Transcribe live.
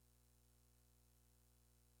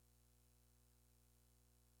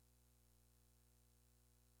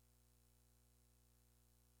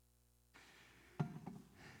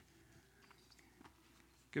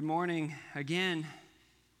Good morning again.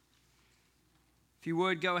 If you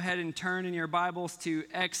would, go ahead and turn in your Bibles to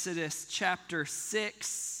Exodus chapter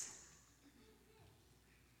 6.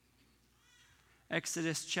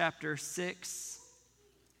 Exodus chapter 6.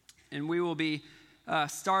 And we will be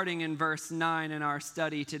starting in verse 9 in our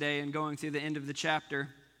study today and going through the end of the chapter.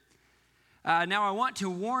 Now, I want to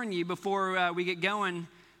warn you before we get going,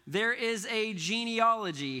 there is a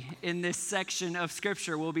genealogy in this section of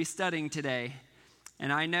Scripture we'll be studying today.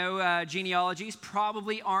 And I know genealogies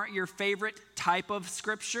probably aren't your favorite type of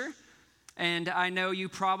Scripture. And I know you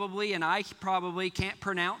probably, and I probably can't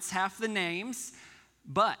pronounce half the names.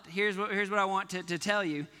 But here's what I want to tell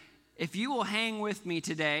you. If you will hang with me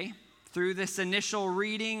today through this initial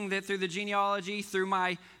reading, through the genealogy, through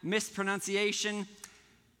my mispronunciation,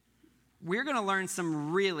 we're going to learn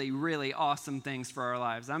some really, really awesome things for our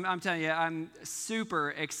lives. I'm telling you, I'm super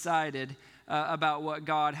excited about what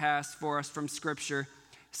God has for us from Scripture.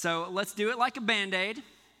 So let's do it like a Band-Aid.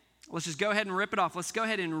 Let's just go ahead and rip it off. Let's go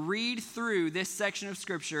ahead and read through this section of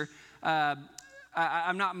Scripture.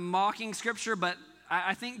 I'm not mocking Scripture, but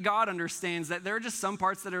I think God understands that there are just some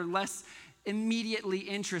parts that are less immediately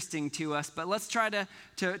interesting to us. But let's try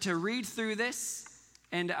to read through this.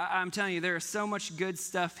 And I'm telling you, there is so much good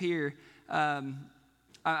stuff here. I'm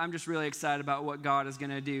just really excited about what God is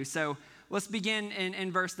going to do. So let's begin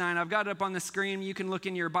in verse 9. I've got it up on the screen. You can look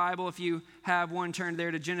in your Bible if you have one turned there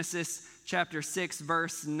to Genesis chapter 6,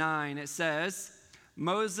 verse 9. It says,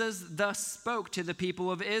 Moses thus spoke to the people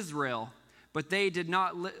of Israel, but they did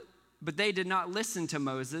not listen to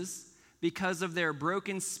Moses because of their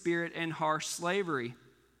broken spirit and harsh slavery.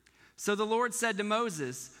 So the Lord said to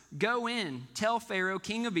Moses, Go in, tell Pharaoh,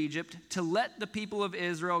 king of Egypt, to let the people of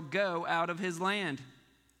Israel go out of his land.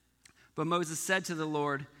 But Moses said to the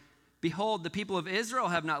Lord, Behold, the people of Israel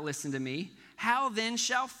have not listened to me. How then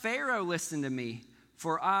shall Pharaoh listen to me?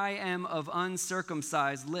 For I am of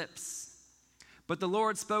uncircumcised lips. But the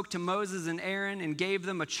Lord spoke to Moses and Aaron and gave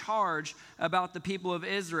them a charge about the people of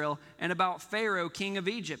Israel and about Pharaoh, king of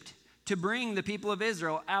Egypt, to bring the people of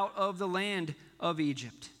Israel out of the land of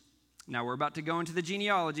Egypt. Now we're about to go into the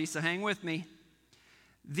genealogy, so hang with me.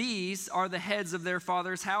 These are the heads of their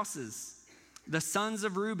fathers' houses, the sons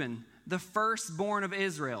of Reuben, the firstborn of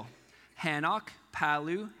Israel, Hanok,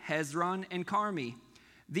 Palu, Hezron, and Carmi.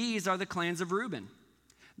 These are the clans of Reuben.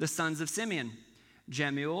 The sons of Simeon,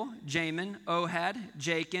 Jemuel, Jamin, Ohad,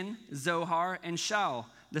 Jachin, Zohar, and Shaul,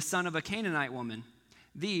 the son of a Canaanite woman.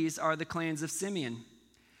 These are the clans of Simeon.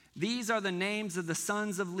 These are the names of the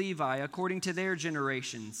sons of Levi according to their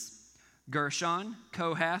generations. Gershon,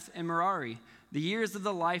 Kohath, and Merari, the years of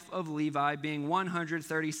the life of Levi being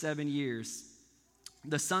 137 years.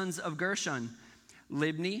 The sons of Gershon,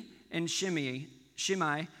 Libni and Shimei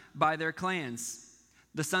by their clans.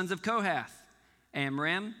 The sons of Kohath,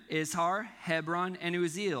 Amram, Izhar, Hebron, and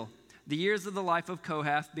Uzziel, the years of the life of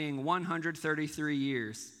Kohath being 133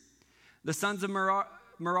 years. The sons of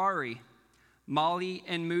Merari, Mali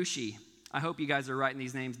and Mushi. I hope you guys are writing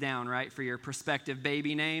these names down, right, for your prospective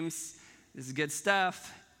baby names. This is good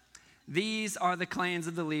stuff. These are the clans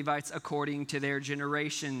of the Levites according to their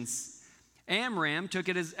generations. Amram took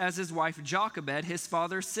it as his wife Jochebed, his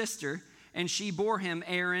father's sister, and she bore him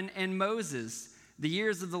Aaron and Moses, the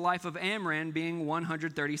years of the life of Amram being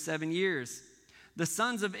 137 years. The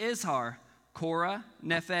sons of Izhar, Korah,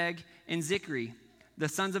 Nepheg, and Zikri. The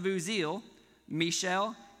sons of Uzziel,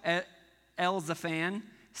 Mishael, Elzaphan,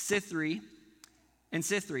 Sithri.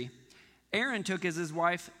 Aaron took as his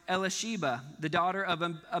wife Elisheba, the daughter of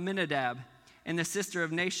Aminadab, and the sister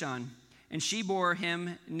of Nashon, and she bore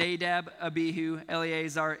him Nadab, Abihu,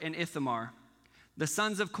 Eleazar, and Ithamar. The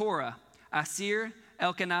sons of Korah, Asir,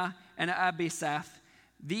 Elkanah, and Abisaph.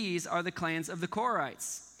 These are the clans of the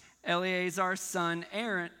Korahites. Eleazar,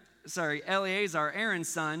 Aaron's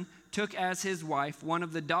son, took as his wife one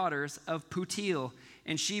of the daughters of Putiel,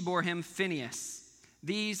 and she bore him Phinehas.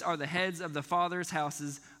 These are the heads of the fathers'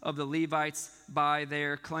 houses of the Levites by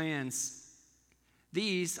their clans.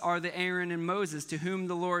 These are the Aaron and Moses to whom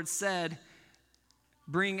the Lord said,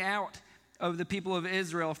 Bring out of the people of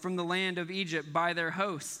Israel from the land of Egypt by their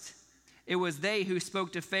host. It was they who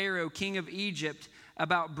spoke to Pharaoh, king of Egypt,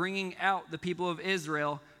 about bringing out the people of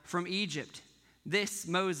Israel from Egypt. This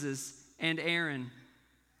Moses and Aaron.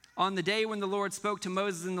 On the day when the Lord spoke to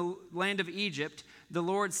Moses in the land of Egypt, the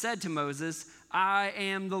Lord said to Moses, I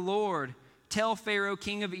am the Lord. Tell Pharaoh,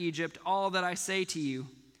 king of Egypt, all that I say to you.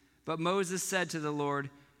 But Moses said to the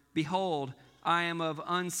Lord, Behold, I am of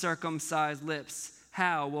uncircumcised lips.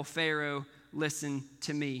 How will Pharaoh listen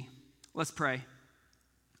to me? Let's pray.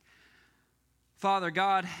 Father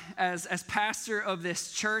God, as pastor of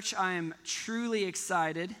this church, I am truly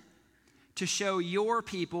excited to show your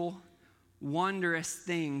people wondrous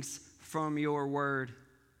things from your word.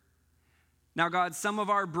 Now, God, some of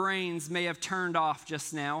our brains may have turned off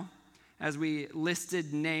just now as we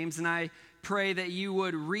listed names, and I pray that you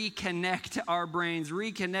would reconnect our brains,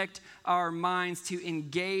 reconnect our minds to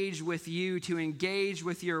engage with you, to engage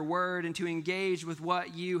with your word, and to engage with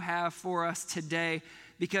what you have for us today.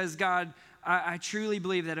 Because, God, I truly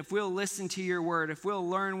believe that if we'll listen to your word, if we'll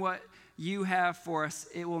learn what you have for us,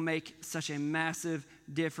 it will make such a massive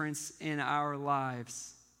difference in our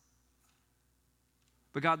lives.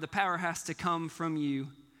 But God, the power has to come from you.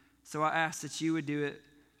 So I ask that you would do it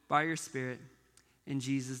by your Spirit. In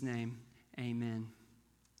Jesus' name, amen.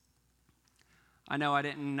 I know I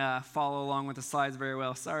didn't follow along with the slides very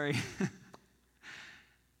well. Sorry.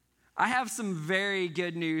 I have some very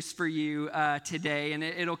good news for you today, and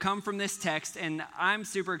it'll come from this text, and I'm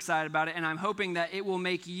super excited about it, and I'm hoping that it will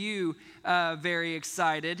make you very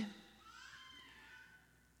excited.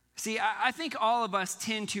 See, I think all of us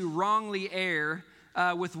tend to wrongly err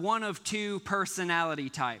with one of two personality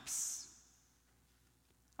types.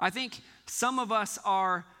 I think some of us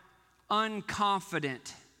are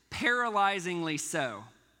unconfident, paralyzingly so.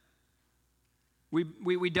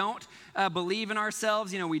 We don't believe in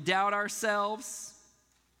ourselves. We doubt ourselves.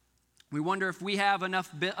 We wonder if we have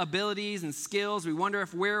enough abilities and skills. We wonder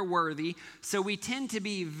if we're worthy. So we tend to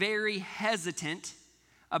be very hesitant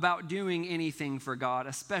about doing anything for God,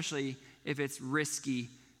 especially if it's risky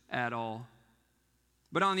at all.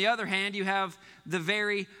 But on the other hand, you have the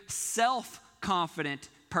very self-confident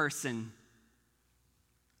person.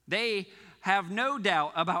 They have no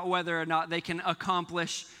doubt about whether or not they can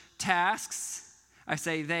accomplish tasks. I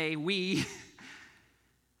say they, we.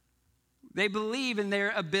 They believe in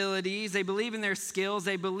their abilities, they believe in their skills,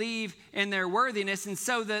 they believe in their worthiness, and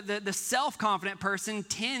so the self-confident person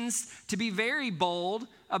tends to be very bold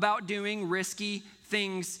about doing risky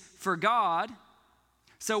things for God.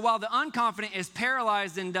 So while the unconfident is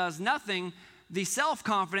paralyzed and does nothing, the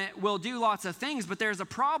self-confident will do lots of things, but there's a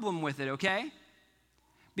problem with it, okay?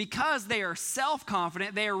 Because they are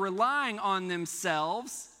self-confident, they are relying on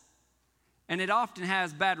themselves, and it often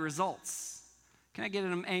has bad results. Can I get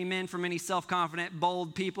an amen from any self-confident,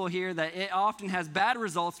 bold people here that it often has bad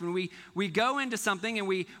results when we go into something and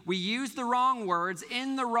we use the wrong words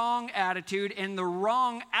in the wrong attitude and the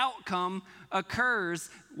wrong outcome occurs.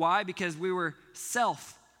 Why? Because we were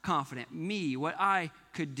self-confident. Me, what I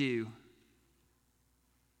could do.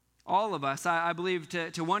 All of us, I believe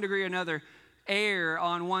to one degree or another, err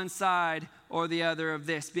on one side or the other of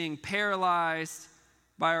this, being paralyzed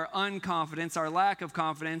by our unconfidence, our lack of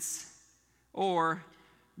confidence, or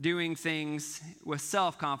doing things with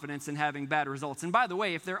self-confidence and having bad results. And by the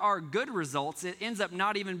way, if there are good results, it ends up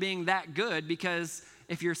not even being that good, because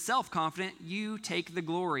if you're self-confident, you take the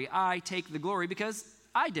glory. I take the glory because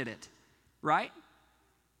I did it, right?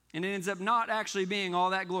 And it ends up not actually being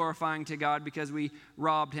all that glorifying to God because we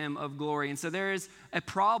robbed him of glory. And so there is a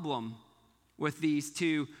problem with these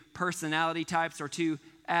two personality types or two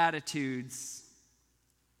attitudes.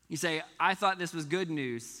 You say, I thought this was good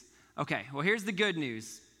news. Okay, well, here's the good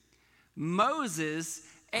news. Moses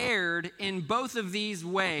erred in both of these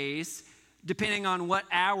ways, depending on what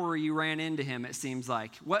hour you ran into him, it seems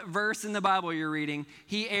like. What verse in the Bible you're reading,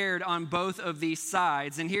 he erred on both of these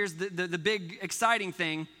sides. And here's the big exciting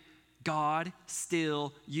thing. God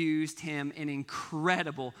still used him in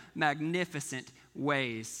incredible, magnificent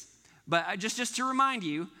ways. But just to remind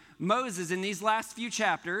you, Moses in these last few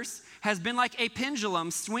chapters has been like a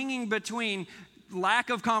pendulum swinging between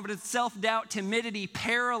lack of confidence, self-doubt, timidity,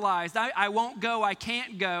 paralyzed. I won't go, I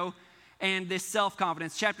can't go, and this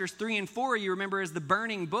self-confidence. Chapters 3 and 4, you remember, is the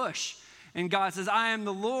burning bush. And God says, I am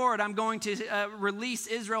the Lord. I'm going to release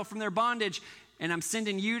Israel from their bondage, and I'm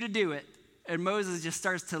sending you to do it. And Moses just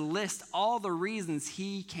starts to list all the reasons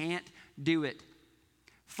he can't do it.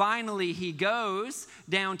 Finally, he goes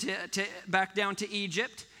back down to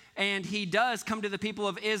Egypt, and he does come to the people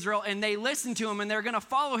of Israel, and they listen to him, and they're going to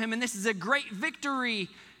follow him, and this is a great victory.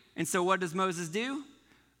 And so what does Moses do?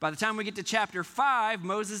 By the time we get to chapter 5,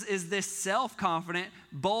 Moses is this self-confident,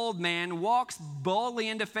 bold man, walks boldly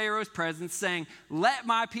into Pharaoh's presence saying, let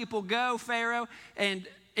my people go, Pharaoh, and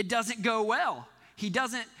it doesn't go well. He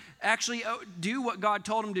doesn't actually do what God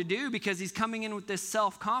told him to do because he's coming in with this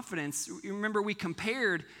self-confidence. You remember we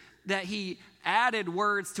compared that he added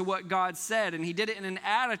words to what God said, and he did it in an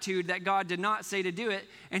attitude that God did not say to do it,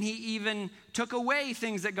 and he even took away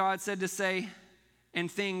things that God said to say,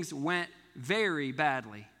 and things went very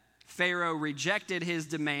badly. Pharaoh rejected his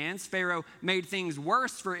demands. Pharaoh made things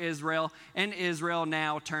worse for Israel, and Israel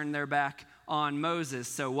now turned their back on Moses.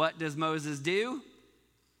 So what does Moses do?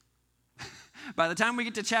 By the time we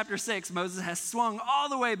get to chapter 6, Moses has swung all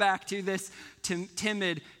the way back to this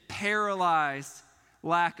timid, paralyzed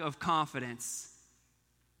lack of confidence.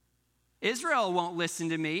 Israel won't listen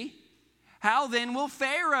to me. How then will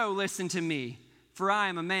Pharaoh listen to me? For I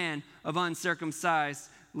am a man of uncircumcised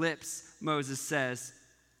lips, Moses says.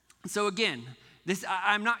 So again,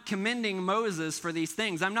 I'm not commending Moses for these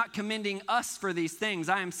things. I'm not commending us for these things.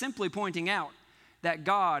 I am simply pointing out that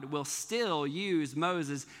God will still use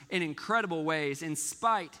Moses in incredible ways in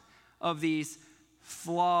spite of these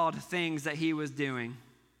flawed things that he was doing.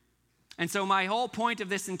 And so my whole point of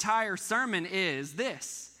this entire sermon is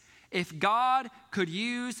this: if God could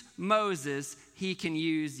use Moses, he can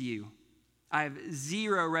use you. I have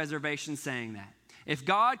zero reservation saying that. If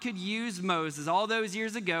God could use Moses all those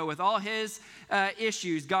years ago with all his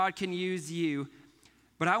issues, God can use you.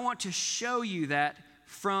 But I want to show you that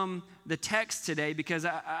from the text today, because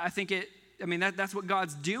I think that's what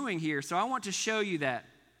God's doing here. So I want to show you that.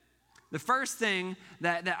 The first thing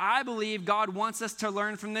that I believe God wants us to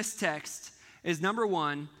learn from this text is, number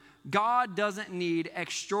one, God doesn't need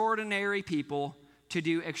extraordinary people to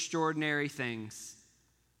do extraordinary things.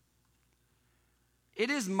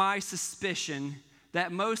 It is my suspicion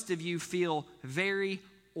that most of you feel very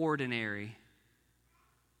ordinary.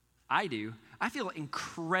 I do. I feel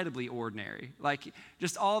incredibly ordinary. Like,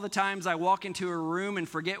 just all the times I walk into a room and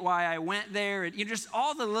forget why I went there, and just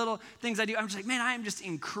all the little things I do, I'm just like, man, I am just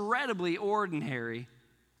incredibly ordinary.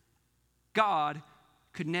 God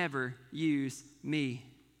could never use me.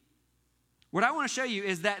 What I want to show you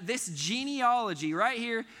is that this genealogy right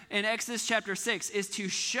here in Exodus chapter 6 is to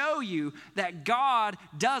show you that God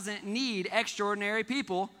doesn't need extraordinary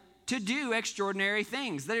people to do extraordinary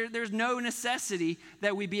things. There's no necessity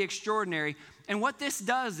that we be extraordinary. And what this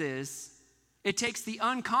does is it takes the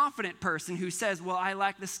unconfident person who says, well, I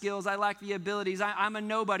lack the skills, I lack the abilities, I'm a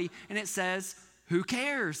nobody. And it says, who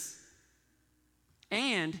cares?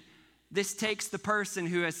 And this takes the person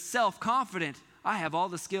who is self-confident. I have all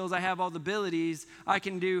the skills, I have all the abilities, I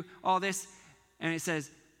can do all this. And it says,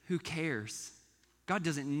 who cares? God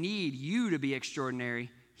doesn't need you to be extraordinary.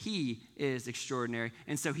 He is extraordinary.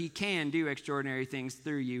 And so he can do extraordinary things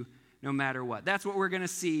through you no matter what. That's what we're going to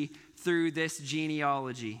see through this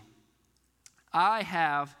genealogy.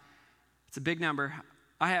 It's a big number,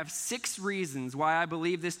 I have 6 reasons why I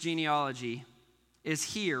believe this genealogy is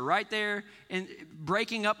here, right there, in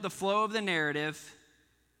breaking up the flow of the narrative,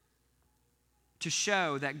 to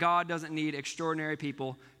show that God doesn't need extraordinary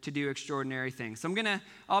people to do extraordinary things. So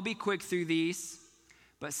I'll be quick through these,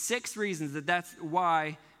 but 6 reasons that's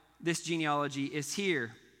why this genealogy is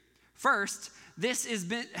here. First, this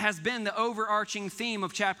has been the overarching theme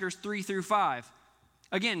of chapters 3 through 5.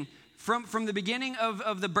 Again, from the beginning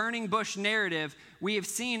of the burning bush narrative, we have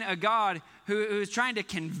seen a God who is trying to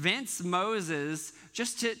convince Moses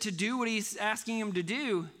just to do what he's asking him to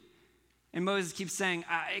do. And Moses keeps saying,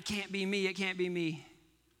 it can't be me, it can't be me.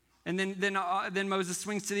 And then Moses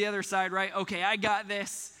swings to the other side, right? Okay, I got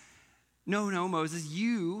this. No, Moses,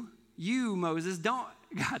 you, Moses, don't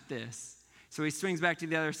got this. So he swings back to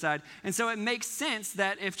the other side. And so it makes sense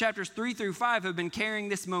that if chapters 3 through 5 have been carrying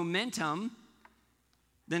this momentum,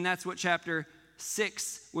 then that's what chapter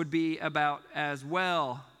 6 would be about as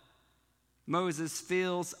well. Moses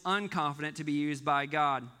feels unconfident to be used by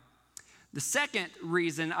God. The second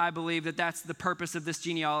reason I believe that that's the purpose of this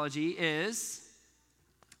genealogy is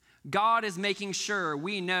God is making sure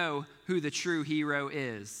we know who the true hero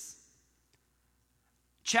is.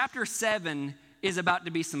 Chapter 7 is about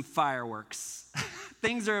to be some fireworks.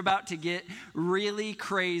 Things are about to get really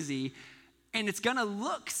crazy, and it's going to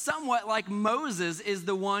look somewhat like Moses is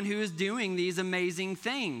the one who is doing these amazing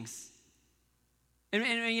things.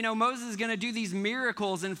 And Moses is going to do these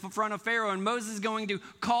miracles in front of Pharaoh, and Moses is going to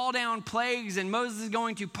call down plagues, and Moses is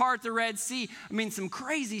going to part the Red Sea. Some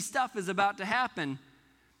crazy stuff is about to happen.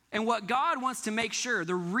 And what God wants to make sure,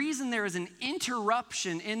 the reason there is an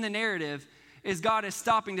interruption in the narrative is God is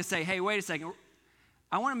stopping to say, hey, wait a second.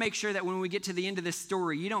 I want to make sure that when we get to the end of this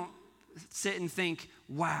story, you don't sit and think,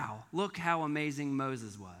 wow, look how amazing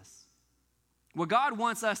Moses was. What God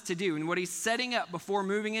wants us to do, and what he's setting up before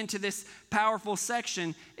moving into this powerful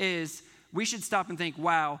section, is we should stop and think,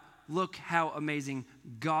 wow, look how amazing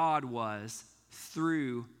God was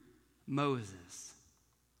through Moses.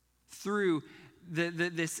 Through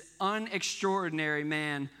this unextraordinary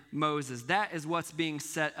man, Moses. That is what's being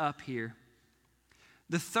set up here.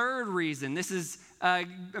 The third reason, this is,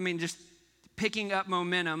 just picking up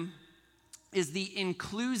momentum is the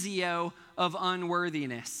inclusio of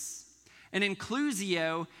unworthiness. An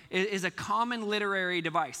inclusio is a common literary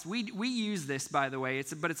device. We use this, by the way,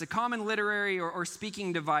 but it's a common literary or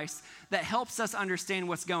speaking device that helps us understand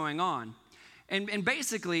what's going on. And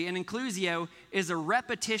basically, an inclusio is a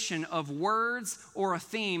repetition of words or a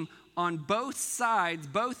theme on both sides,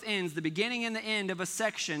 both ends, the beginning and the end of a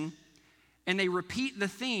section, and they repeat the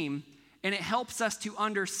theme, and it helps us to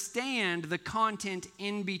understand the content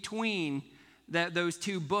in between those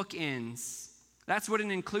two bookends. That's what an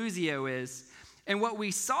inclusio is. And what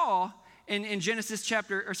we saw in Exodus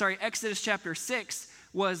chapter 6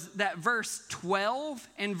 was that verse 12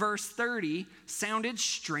 and verse 30 sounded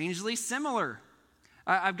strangely similar.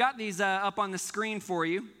 I've got these up on the screen for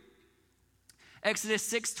you. Exodus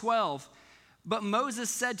 6:12. But Moses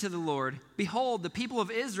said to the Lord, "Behold, the people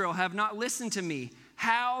of Israel have not listened to me.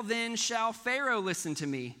 How then shall Pharaoh listen to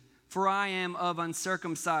me? For I am of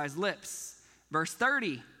uncircumcised lips." Verse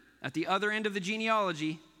 30, at the other end of the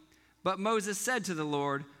genealogy, but Moses said to the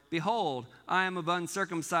Lord, "Behold, I am of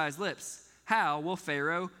uncircumcised lips. How will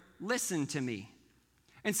Pharaoh listen to me?"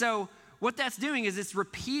 And so what that's doing is it's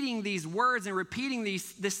repeating these words and repeating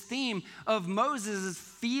this theme of Moses'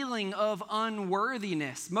 feeling of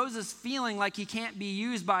unworthiness. Moses feeling like he can't be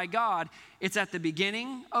used by God. It's at the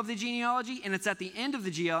beginning of the genealogy and it's at the end of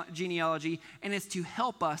the genealogy, and it's to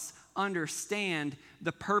help us understand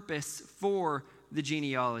the purpose for the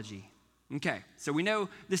genealogy. Okay, so we know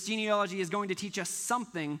this genealogy is going to teach us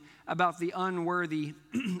something about the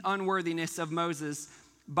unworthiness of Moses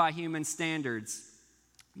by human standards.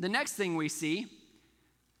 The next thing we see,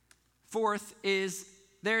 fourth, is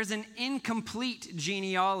there's an incomplete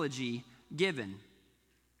genealogy given.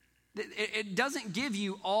 It doesn't give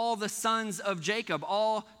you all the sons of Jacob,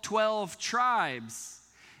 all 12 tribes.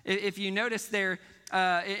 If you notice there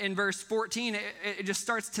in verse 14, it just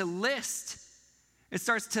starts to list. It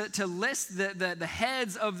starts to list the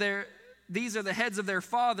heads of these are the heads of their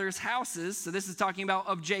fathers' houses. So this is talking about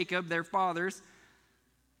of Jacob, their fathers.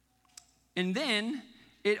 And then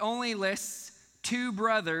it only lists two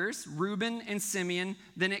brothers, Reuben and Simeon.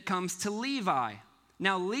 Then it comes to Levi.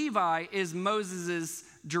 Now, Levi is Moses'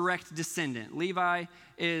 direct descendant. Levi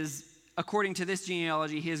is, according to this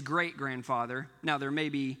genealogy, his great-grandfather. Now, there may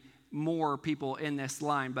be more people in this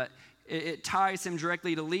line, but it ties him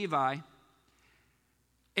directly to Levi.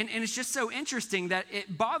 And it's just so interesting that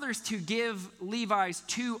it bothers to give Levi's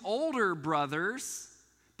two older brothers,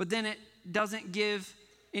 but then it doesn't give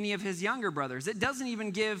any of his younger brothers. It doesn't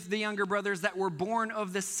even give the younger brothers that were born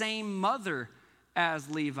of the same mother as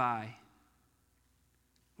Levi.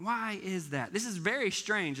 Why is that? This is very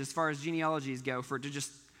strange as far as genealogies go, for it to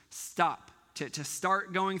just stop, to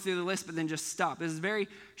start going through the list, but then just stop. This is very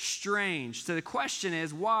strange. So the question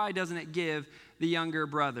is, why doesn't it give the younger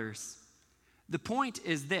brothers? The point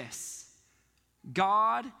is this: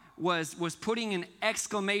 God was putting an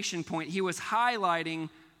exclamation point. He was highlighting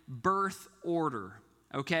birth order,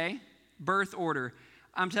 okay? Birth order.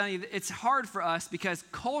 I'm telling you, it's hard for us because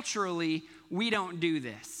culturally we don't do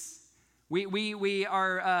this. We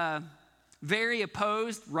are very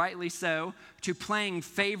opposed, rightly so, to playing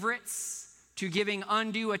favorites, to giving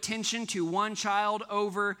undue attention to one child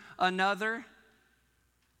over another.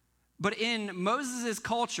 But in Moses'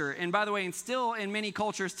 culture, and by the way, and still in many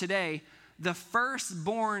cultures today, the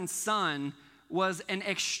firstborn son was an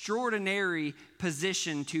extraordinary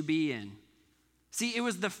position to be in. See, it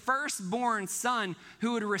was the firstborn son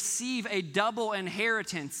who would receive a double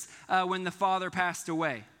inheritance when the father passed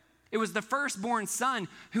away. It was the firstborn son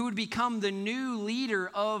who would become the new leader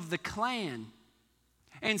of the clan.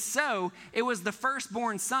 And so it was the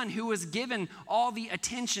firstborn son who was given all the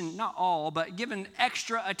attention, not all, but given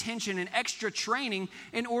extra attention and extra training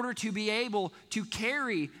in order to be able to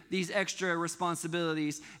carry these extra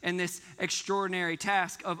responsibilities and this extraordinary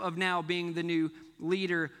task of now being the new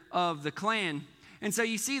leader of the clan. And so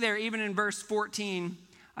you see there, even in verse 14,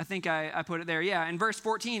 I think I put it there. Yeah, in verse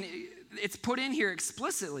 14, it's put in here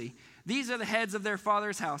explicitly. These are the heads of their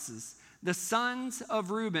fathers' houses. The sons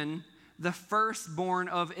of Reuben, the firstborn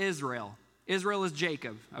of Israel. Israel is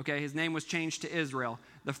Jacob, okay? His name was changed to Israel.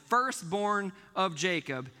 The firstborn of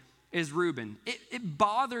Jacob is Reuben. It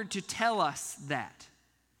bothered to tell us that.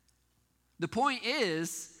 The point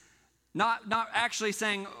is not actually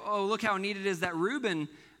saying, oh, look how neat it is that Reuben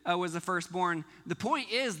was the firstborn. The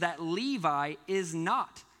point is that Levi is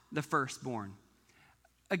not the firstborn.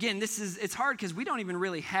 Again, it's hard because we don't even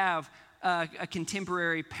really have a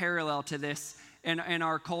contemporary parallel to this in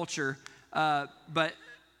our culture, but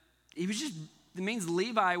it means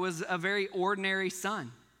Levi was a very ordinary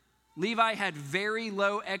son. Levi had very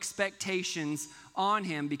low expectations on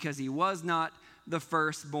him because he was not the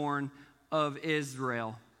firstborn of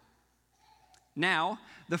Israel. Now,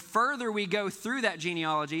 the further we go through that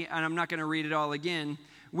genealogy, and I'm not going to read it all again,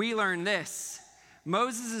 we learn this.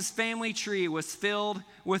 Moses' family tree was filled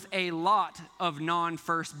with a lot of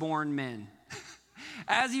non-firstborn men.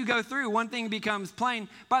 As you go through, one thing becomes plain.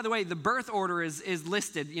 By the way, the birth order is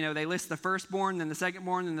listed. You know, they list the firstborn, then the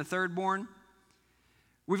secondborn, then the thirdborn.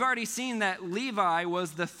 We've already seen that Levi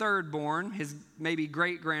was the thirdborn, his maybe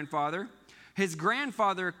great-grandfather. His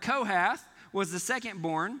grandfather, Kohath, was the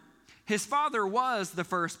secondborn. His father was the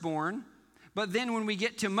firstborn. But then when we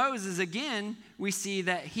get to Moses again, we see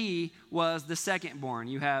that he was the secondborn.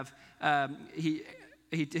 You have,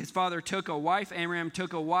 his father took a wife, Amram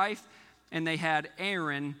took a wife, and they had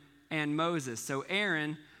Aaron and Moses. So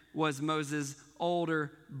Aaron was Moses'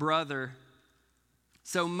 older brother.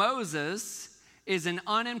 So Moses is an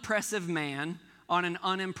unimpressive man on an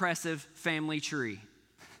unimpressive family tree.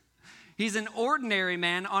 He's an ordinary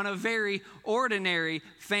man on a very ordinary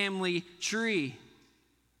family tree.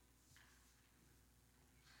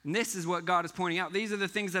 And this is what God is pointing out. These are the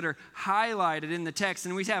things that are highlighted in the text.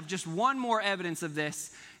 And we have just one more evidence of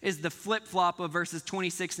this, is the flip-flop of verses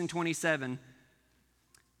 26 and 27.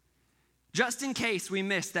 Just in case we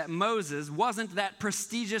missed that Moses wasn't that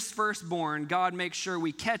prestigious firstborn, God makes sure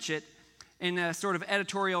we catch it in a sort of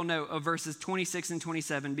editorial note of verses 26 and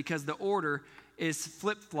 27, because the order is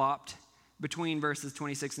flip-flopped between verses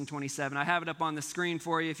 26 and 27. I have it up on the screen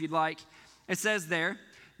for you if you'd like. It says there,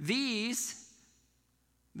 these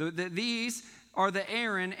are the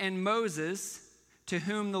Aaron and Moses to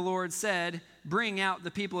whom the Lord said, bring out the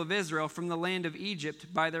people of Israel from the land of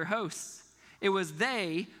Egypt by their hosts. It was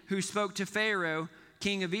they who spoke to Pharaoh,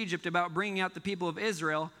 king of Egypt, about bringing out the people of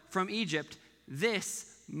Israel from Egypt. This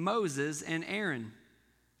Moses and Aaron.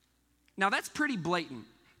 Now that's pretty blatant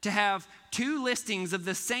to have two listings of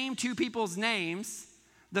the same two people's names.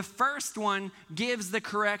 The first one gives the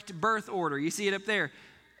correct birth order. You see it up there.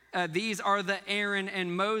 These are the Aaron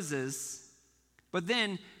and Moses. But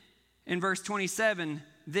then in verse 27,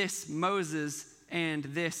 this Moses and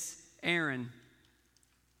this Aaron.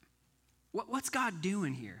 What's God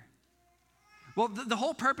doing here? Well, the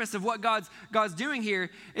whole purpose of what God's doing here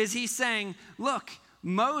is he's saying, look,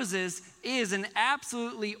 Moses is an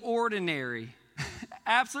absolutely ordinary,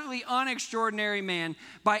 absolutely unextraordinary man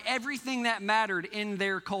by everything that mattered in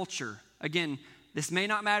their culture. Again, this may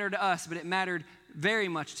not matter to us, but it mattered very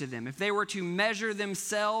much to them. If they were to measure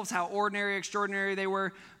themselves, how ordinary, extraordinary they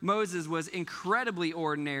were, Moses was incredibly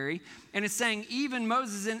ordinary. And it's saying even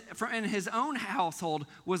Moses in his own household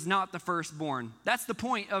was not the firstborn. That's the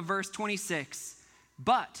point of verse 26.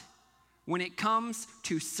 But when it comes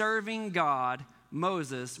to serving God,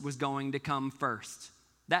 Moses was going to come first.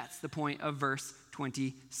 That's the point of verse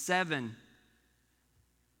 27.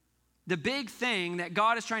 The big thing that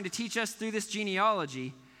God is trying to teach us through this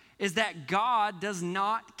genealogy is that God does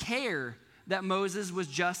not care that Moses was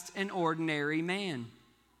just an ordinary man.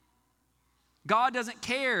 God doesn't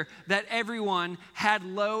care that everyone had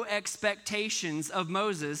low expectations of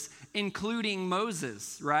Moses, including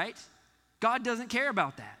Moses, right? God doesn't care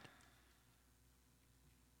about that.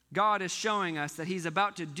 God is showing us that he's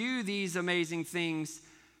about to do these amazing things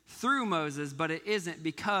through Moses, but it isn't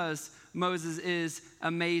because Moses is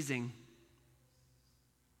amazing.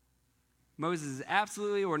 Moses is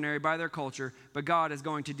absolutely ordinary by their culture, but God is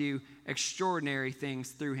going to do extraordinary things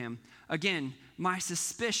through him. Again, my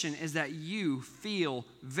suspicion is that you feel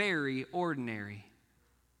very ordinary.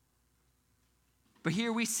 But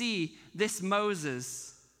here we see this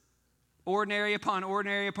Moses, ordinary upon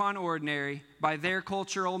ordinary upon ordinary, by their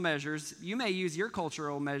cultural measures. You may use your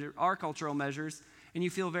cultural measure, our cultural measures, and you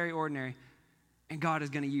feel very ordinary. And God is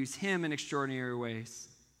going to use him in extraordinary ways.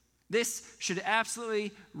 This should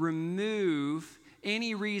absolutely remove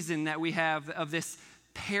any reason that we have of this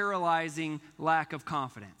paralyzing lack of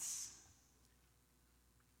confidence.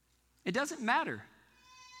 It doesn't matter.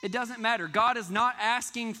 It doesn't matter. God is not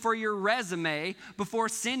asking for your resume before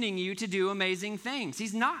sending you to do amazing things.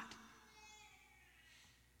 He's not.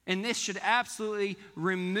 And this should absolutely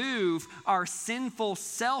remove our sinful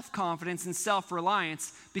self-confidence and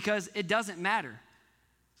self-reliance, because it doesn't matter.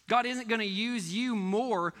 God isn't going to use you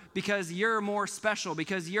more because you're more special,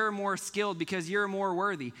 because you're more skilled, because you're more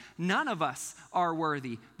worthy. None of us are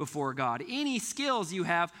worthy before God. Any skills you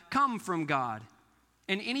have come from God.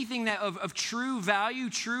 And anything that of true value,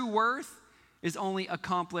 true worth, is only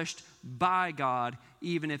accomplished by God,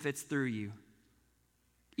 even if it's through you.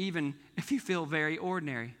 Even if you feel very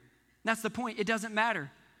ordinary. That's the point. It doesn't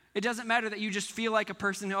matter. It doesn't matter that you just feel like a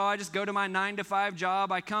person, I just go to my 9-to-5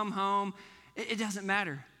 job, I come home. It doesn't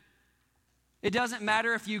matter. It doesn't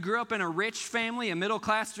matter if you grew up in a rich family, a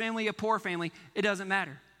middle-class family, a poor family. It doesn't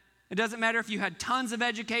matter. It doesn't matter if you had tons of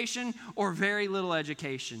education or very little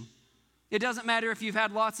education. It doesn't matter if you've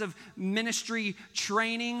had lots of ministry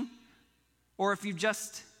training or if you've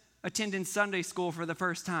just attended Sunday school for the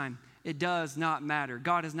first time. It does not matter.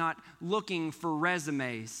 God is not looking for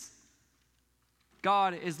resumes.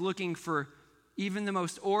 God is looking for even the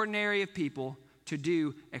most ordinary of people to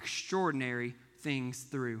do extraordinary things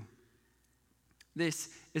through. This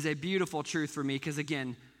is a beautiful truth for me because,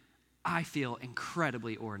 again, I feel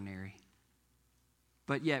incredibly ordinary.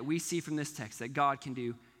 But yet we see from this text that God can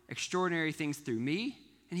do extraordinary things through me,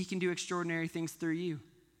 and he can do extraordinary things through you.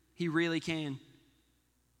 He really can.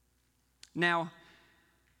 Now,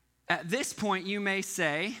 at this point, you may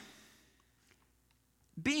say,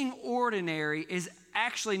 being ordinary is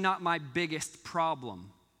actually not my biggest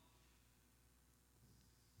problem.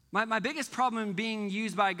 My biggest problem in being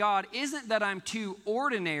used by God isn't that I'm too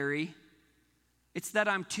ordinary, it's that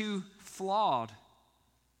I'm too flawed.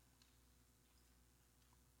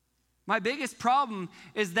 My biggest problem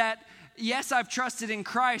is that, yes, I've trusted in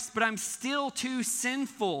Christ, but I'm still too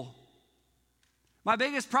sinful. My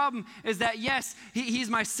biggest problem is that, yes, he's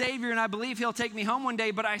my Savior and I believe he'll take me home one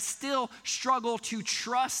day, but I still struggle to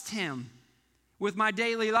trust him with my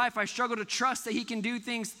daily life. I struggle to trust that he can do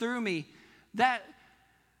things through me.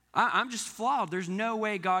 I'm just flawed. There's no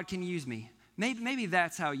way God can use me. Maybe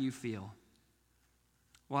that's how you feel.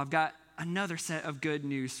 Well, I've got another set of good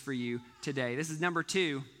news for you today. This is number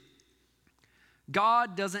 2.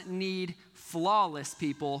 God doesn't need flawless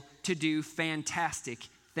people to do fantastic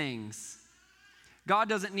things. God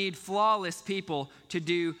doesn't need flawless people to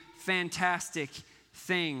do fantastic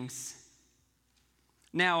things.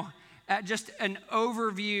 Now, at just an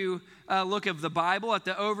overview look of the Bible, at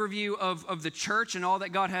the overview of the church and all that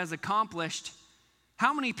God has accomplished,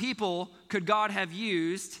 how many people could God have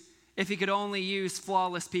used if he could only use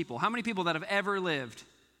flawless people? How many people that have ever lived?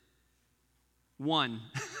 1.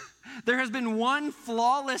 There has been one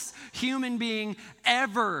flawless human being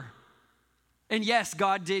ever. And yes,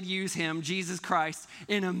 God did use him, Jesus Christ,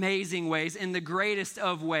 in amazing ways, in the greatest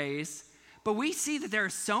of ways. But we see that there are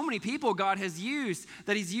so many people God has used,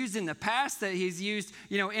 that he's used in the past, that he's used,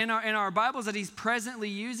 in our Bibles, that he's presently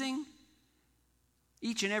using.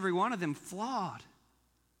 Each and every one of them flawed.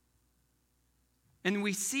 And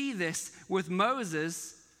we see this with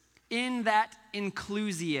Moses in that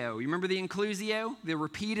inclusio. You remember the inclusio, the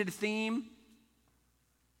repeated theme?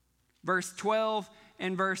 Verse 12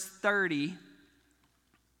 and verse 30.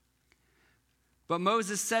 But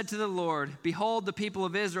Moses said to the Lord, behold, the people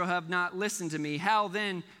of Israel have not listened to me. How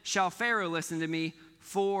then shall Pharaoh listen to me?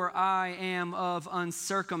 For I am of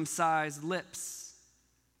uncircumcised lips.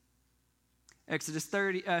 Exodus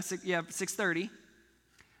 6:30.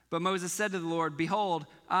 But Moses said to the Lord, behold,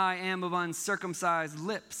 I am of uncircumcised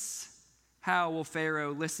lips. How will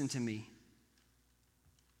Pharaoh listen to me?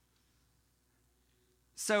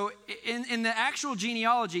 So in the actual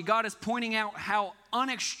genealogy, God is pointing out how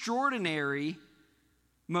unextraordinary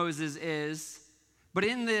Moses is. But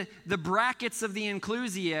in the brackets of the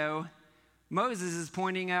inclusio, Moses is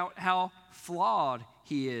pointing out how flawed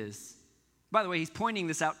he is. By the way, he's pointing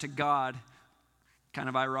this out to God. Kind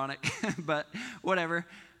of ironic, but whatever.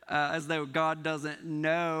 As though God doesn't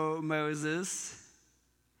know Moses.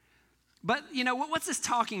 But, what's this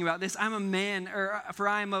talking about? This, I'm a man, for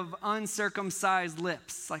I am of uncircumcised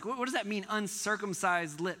lips. Like, what does that mean,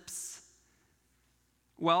 uncircumcised lips?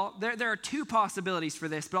 Well, there are 2 possibilities for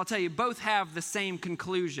this, but I'll tell you, both have the same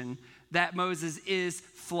conclusion, that Moses is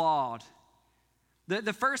flawed.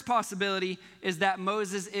 The first possibility is that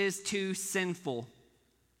Moses is too sinful.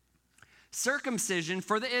 Circumcision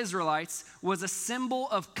for the Israelites was a symbol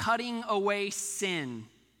of cutting away sin.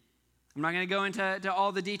 I'm not going to go into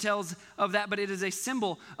all the details of that, but it is a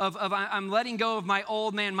symbol of I'm letting go of my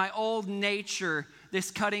old man, my old nature, this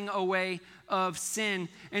cutting away of sin.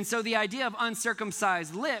 And so the idea of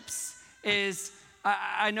uncircumcised lips is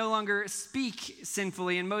I no longer speak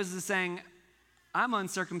sinfully. And Moses is saying, I'm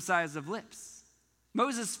uncircumcised of lips.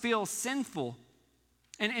 Moses feels sinful.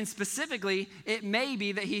 And specifically, it may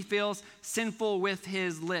be that he feels sinful with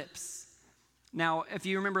his lips. Now, if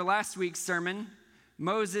you remember last week's sermon,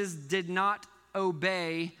 Moses did not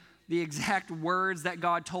obey the exact words that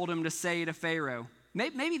God told him to say to Pharaoh.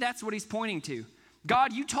 Maybe that's what he's pointing to.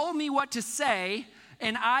 God, you told me what to say,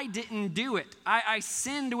 and I didn't do it. I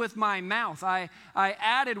sinned with my mouth. I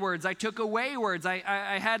added words. I took away words.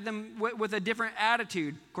 I had them with a different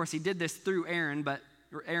attitude. Of course, he did this through Aaron, but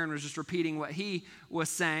Aaron was just repeating what he was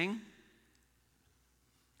saying.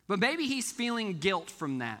 But maybe he's feeling guilt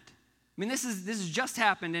from that. I mean, this has just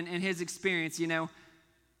happened in his experience, you know.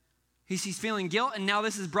 He's feeling guilt, and now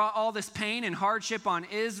this has brought all this pain and hardship on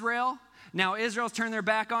Israel. Now Israel's turned their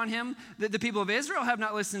back on him. The people of Israel have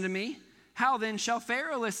not listened to me. How then shall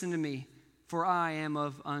Pharaoh listen to me? For I am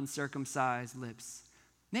of uncircumcised lips.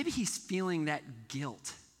 Maybe he's feeling that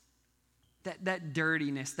guilt, that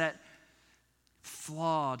dirtiness, that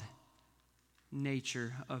flawed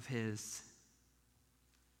nature of his.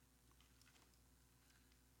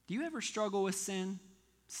 Do you ever struggle with sin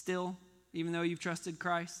still, even though you've trusted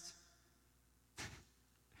Christ?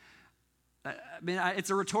 I mean, it's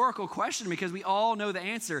a rhetorical question because we all know the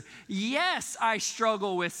answer. Yes, I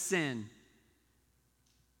struggle with sin.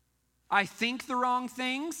 I think the wrong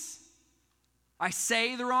things. I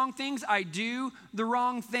say the wrong things. I do the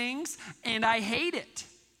wrong things, and I hate it.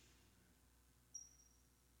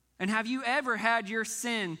 And have you ever had your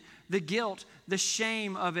sin, the guilt, the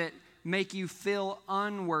shame of it, make you feel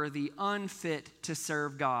unworthy, unfit to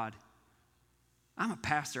serve God? I'm a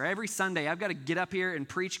pastor. Every Sunday, I've got to get up here and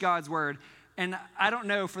preach God's word. And I don't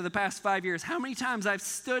know for the past 5 years how many times I've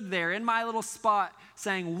stood there in my little spot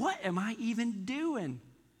saying, what am I even doing?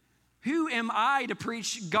 Who am I to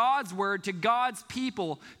preach God's word to God's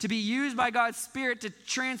people, to be used by God's Spirit to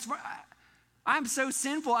transform? I'm so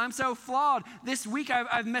sinful. I'm so flawed. This week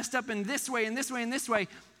I've messed up in this way and this way and this way.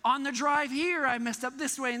 On the drive here, I messed up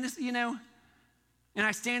this way and this, you know. And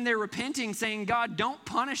I stand there repenting, saying, God, don't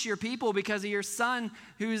punish your people because of your son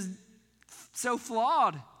who's so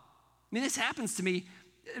flawed. I mean, this happens to me,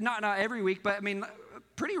 not every week, but I mean,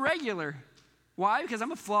 pretty regular. Why? Because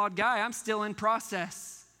I'm a flawed guy. I'm still in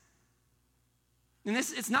process. And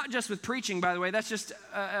it's not just with preaching, by the way. That's just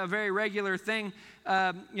a very regular thing,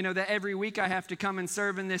 that every week I have to come and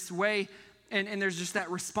serve in this way. And there's just that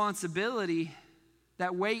responsibility,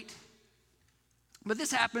 that weight. But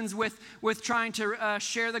this happens with trying to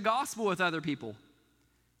share the gospel with other people.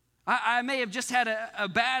 I may have just had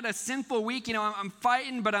a sinful week. You know, I'm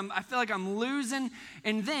fighting, but I feel like I'm losing.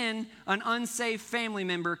 And then an unsafe family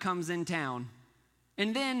member comes in town.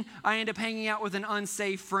 And then I end up hanging out with an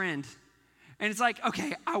unsafe friend. And it's like,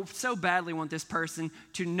 okay, I so badly want this person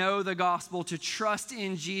to know the gospel, to trust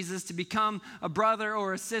in Jesus, to become a brother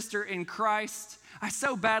or a sister in Christ. I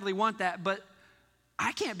so badly want that, but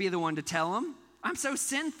I can't be the one to tell them. I'm so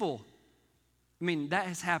sinful. I mean, that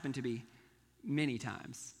has happened to me many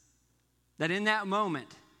times. That in that moment,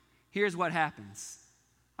 here's what happens.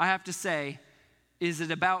 I have to say, is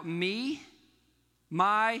it about me,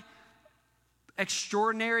 my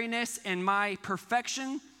extraordinariness and my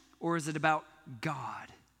perfection, or is it about God?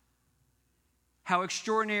 How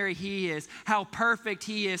extraordinary he is, how perfect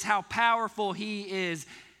he is, how powerful he is.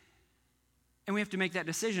 And we have to make that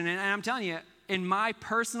decision. And I'm telling you, in my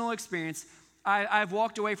personal experience, I've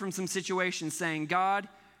walked away from some situations saying, God,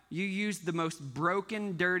 you used the most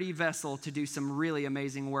broken, dirty vessel to do some really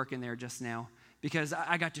amazing work in there just now. Because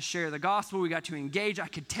I got to share the gospel, we got to engage, I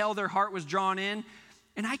could tell their heart was drawn in,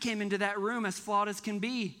 and I came into that room as flawed as can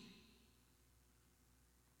be.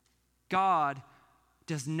 God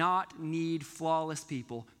does not need flawless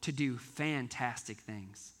people to do fantastic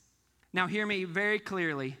things. Now hear me very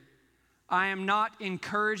clearly. I am not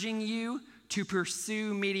encouraging you to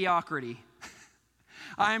pursue mediocrity.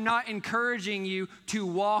 I am not encouraging you to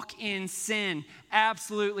walk in sin.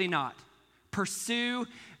 Absolutely not. Pursue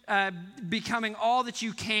becoming all that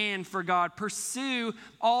you can for God. Pursue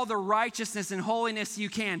all the righteousness and holiness you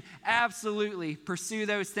can. Absolutely pursue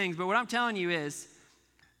those things. But what I'm telling you is,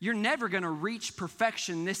 you're never going to reach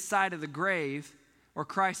perfection this side of the grave or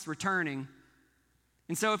Christ returning.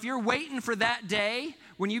 And so if you're waiting for that day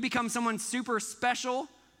when you become someone super special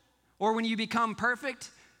or when you become perfect,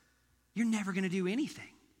 you're never going to do anything.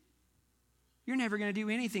 You're never going to do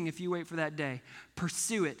anything if you wait for that day.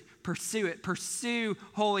 Pursue it. Pursue it. Pursue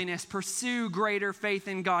holiness. Pursue greater faith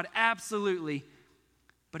in God. Absolutely.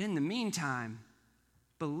 But in the meantime,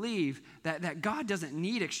 believe that God doesn't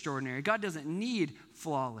need extraordinary. God doesn't need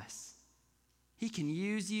flawless. He can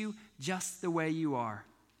use you just the way you are.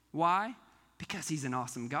 Why? Because he's an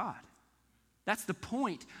awesome God. That's the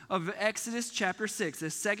point of Exodus chapter 6.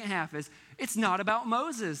 This second half is, it's not about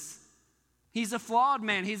Moses. He's a flawed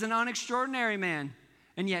man. He's an unextraordinary man.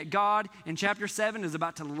 And yet God in chapter 7 is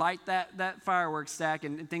about to light that fireworks stack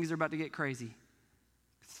and things are about to get crazy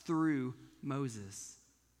through Moses.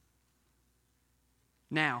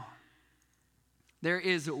 Now, there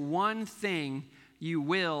is one thing you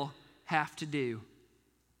will have to do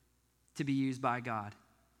to be used by God.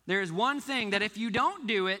 There is one thing that if you don't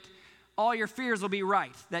do it, all your fears will be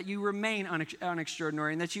right, that you remain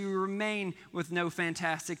unextraordinary, and that you remain with no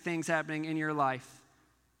fantastic things happening in your life.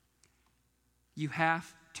 You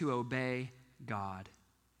have to obey God.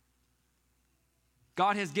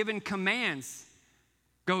 God has given commands.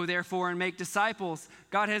 Go therefore and make disciples.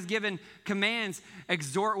 God has given commands.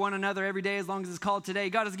 Exhort one another every day as long as it's called today.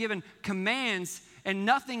 God has given commands, and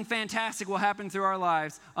nothing fantastic will happen through our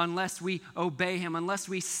lives unless we obey him, unless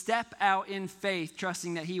we step out in faith,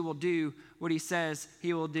 trusting that he will do what he says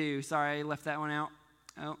he will do. Sorry, I left that one out.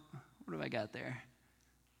 Oh, what have I got there?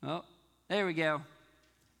 Oh, there we go.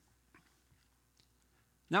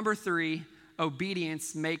 Number 3,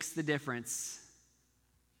 obedience makes the difference.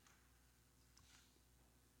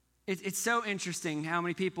 It's so interesting how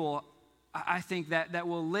many people, I think, that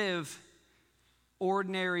will live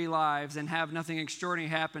ordinary lives and have nothing extraordinary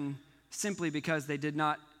happen simply because they did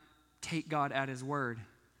not take God at his word.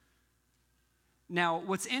 Now,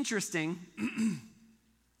 what's interesting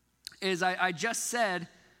is I just said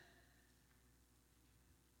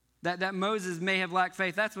that Moses may have lacked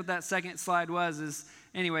faith. That's what that second slide was.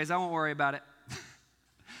 Anyways, I won't worry about it.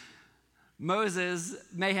 Moses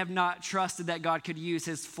may have not trusted that God could use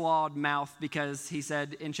his flawed mouth because he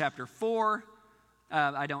said in chapter 4,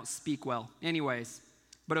 I don't speak well. Anyways,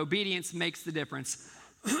 but obedience makes the difference.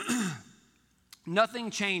 Nothing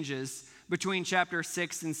changes between chapter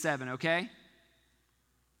 6 and 7, okay?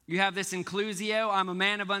 You have this inclusio, I'm a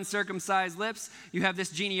man of uncircumcised lips. You have this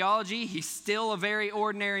genealogy, he's still a very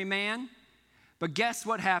ordinary man. But guess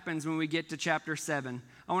what happens when we get to chapter 7?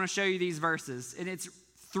 I want to show you these verses, and it's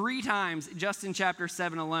 3 times just in chapter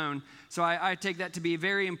 7 alone. So I take that to be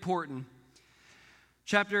very important.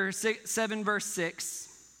 Chapter 7, verse 6.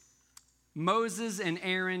 Moses and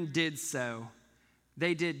Aaron did so.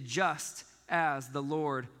 They did just as the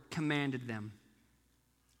Lord commanded them.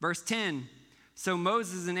 Verse 10. So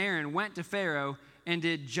Moses and Aaron went to Pharaoh and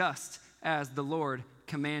did just as the Lord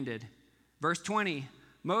commanded. Verse 20.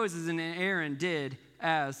 Moses and Aaron did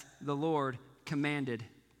as the Lord commanded.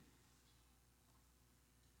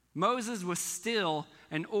 Moses was still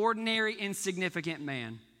an ordinary, insignificant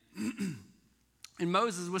man. And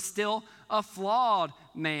Moses was still a flawed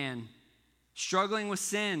man, struggling with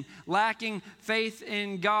sin, lacking faith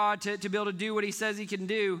in God to be able to do what he says he can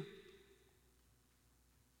do.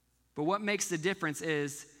 But what makes the difference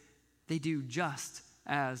is they do just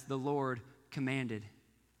as the Lord commanded.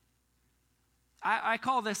 I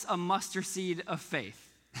call this a mustard seed of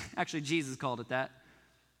faith. Actually, Jesus called it that.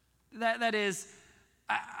 That is,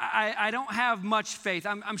 I don't have much faith.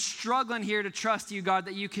 I'm struggling here to trust you, God,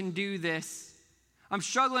 that you can do this. I'm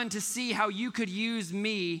struggling to see how you could use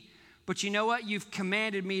me, but you know what? You've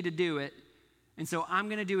commanded me to do it. And so I'm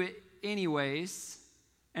going to do it anyways,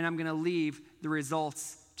 and I'm going to leave the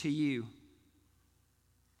results to you.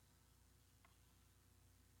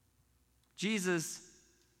 Jesus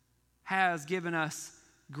has given us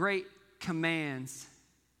great commands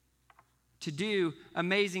to do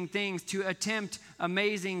amazing things, to attempt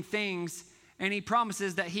amazing things, and he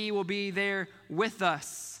promises that he will be there with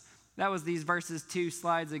us. That was these verses 2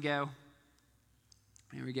 slides ago.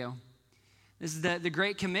 Here we go. This is the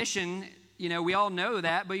Great Commission. You know, we all know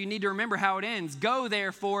that, but you need to remember how it ends. Go,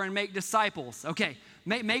 therefore, and make disciples. Okay,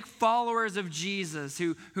 make followers of Jesus,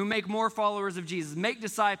 who make more followers of Jesus. Make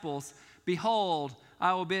disciples. Behold,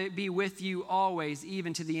 I will be with you always,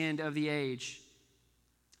 even to the end of the age.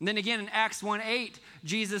 And then again in Acts 1:8,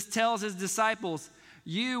 Jesus tells his disciples,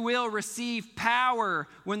 you will receive power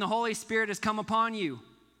when the Holy Spirit has come upon you.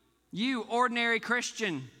 You, ordinary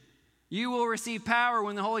Christian, you will receive power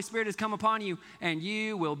when the Holy Spirit has come upon you, and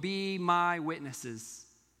you will be my witnesses.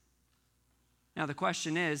 Now the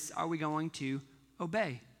question is, are we going to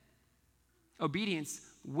obey? Obedience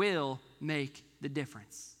will make the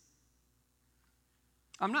difference.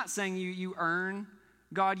 I'm not saying you earn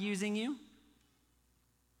God using you.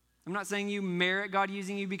 I'm not saying you merit God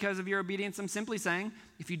using you because of your obedience. I'm simply saying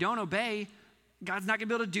if you don't obey, God's not going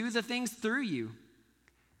to be able to do the things through you.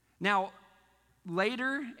 Now,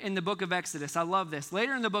 later in the book of Exodus, I love this.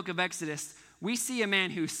 Later in the book of Exodus, we see a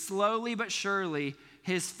man who slowly but surely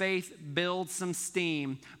his faith builds some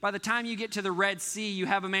steam. By the time you get to the Red Sea, you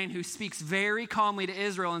have a man who speaks very calmly to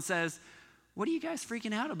Israel and says, what are you guys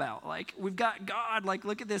freaking out about? Like, we've got God. Like,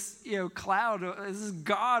 look at this, cloud. This is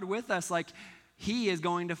God with us. Like, he is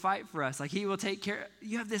going to fight for us. Like, he will take care.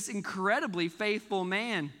 You have this incredibly faithful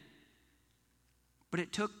man. But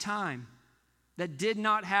it took time. That did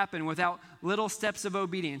not happen without little steps of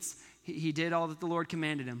obedience. He did all that the Lord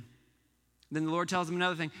commanded him. Then the Lord tells him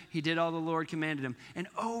another thing. He did all the Lord commanded him. And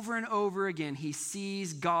over again, he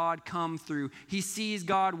sees God come through. He sees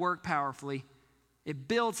God work powerfully. It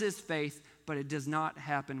builds his faith, but it does not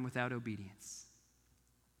happen without obedience.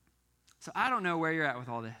 So I don't know where you're at with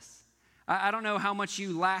all this. I don't know how much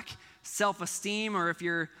you lack self-esteem or if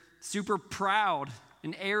you're super proud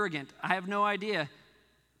and arrogant. I have no idea,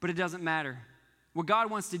 but it doesn't matter. What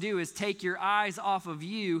God wants to do is take your eyes off of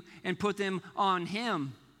you and put them on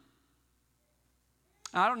him.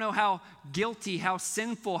 I don't know how guilty, how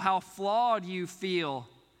sinful, how flawed you feel.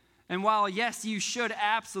 And while, yes, you should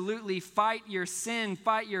absolutely fight your sin,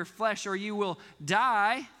 fight your flesh, or you will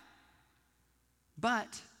die,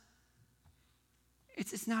 but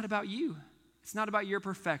it's not about you. It's not about your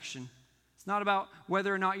perfection. It's not about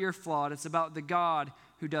whether or not you're flawed. It's about the God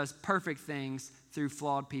who does perfect things through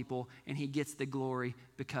flawed people, and he gets the glory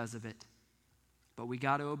because of it. But we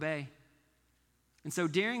got to obey. And so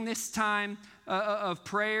during this time of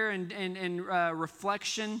prayer and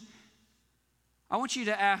reflection, I want you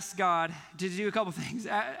to ask God to do a couple things.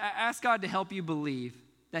 Ask God to help you believe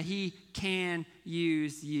that he can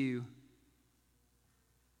use you.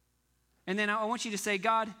 And then I want you to say,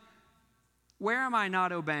 God, where am I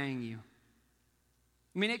not obeying you?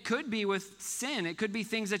 I mean, it could be with sin. It could be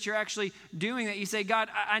things that you're actually doing that you say, God,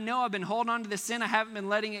 I know I've been holding on to this sin. I haven't been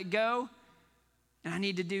letting it go, and I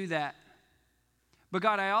need to do that. But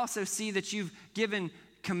God, I also see that you've given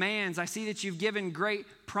commands. I see that you've given great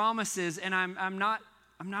promises, and I'm not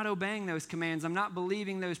obeying those commands. I'm not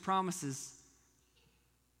believing those promises.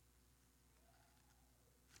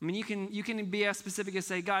 I mean, you can be as specific as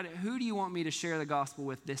say, God, who do you want me to share the gospel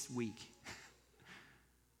with this week?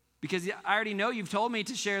 Because I already know you've told me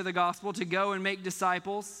to share the gospel, to go and make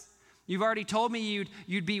disciples. You've already told me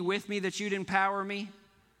you'd be with me, that you'd empower me.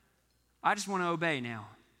 I just want to obey now.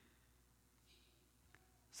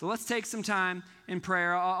 So let's take some time in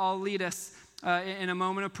prayer. I'll lead us in a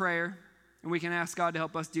moment of prayer, and we can ask God to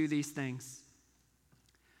help us do these things.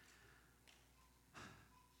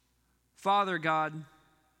 Father God,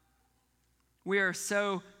 we are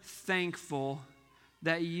so thankful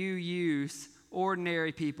that you use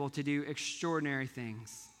ordinary people to do extraordinary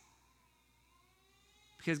things.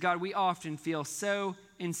 Because God, we often feel so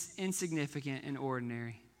insignificant and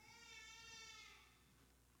ordinary.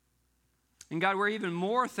 And God, we're even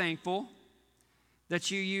more thankful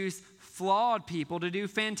that you use flawed people to do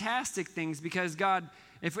fantastic things, because God,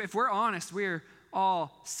 if we're honest, we're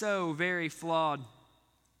all so very flawed.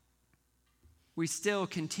 We still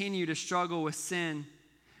continue to struggle with sin.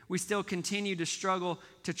 We still continue to struggle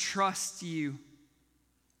to trust you.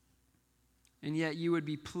 And yet you would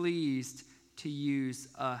be pleased to use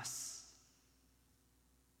us.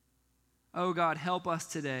 Oh God, help us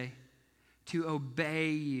today to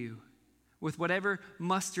obey you with whatever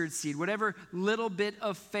mustard seed, whatever little bit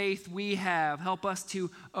of faith we have. Help us to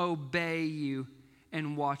obey you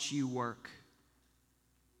and watch you work.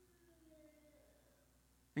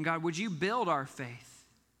 And God, would you build our faith?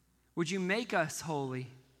 Would you make us holy?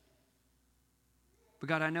 But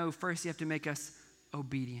God, I know first you have to make us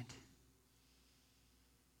obedient.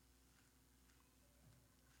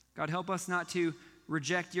 God, help us not to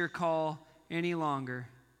reject your call any longer.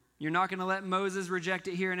 You're not going to let Moses reject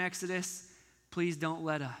it here in Exodus. Please don't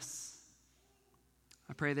let us.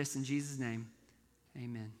 I pray this in Jesus' name.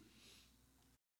 Amen.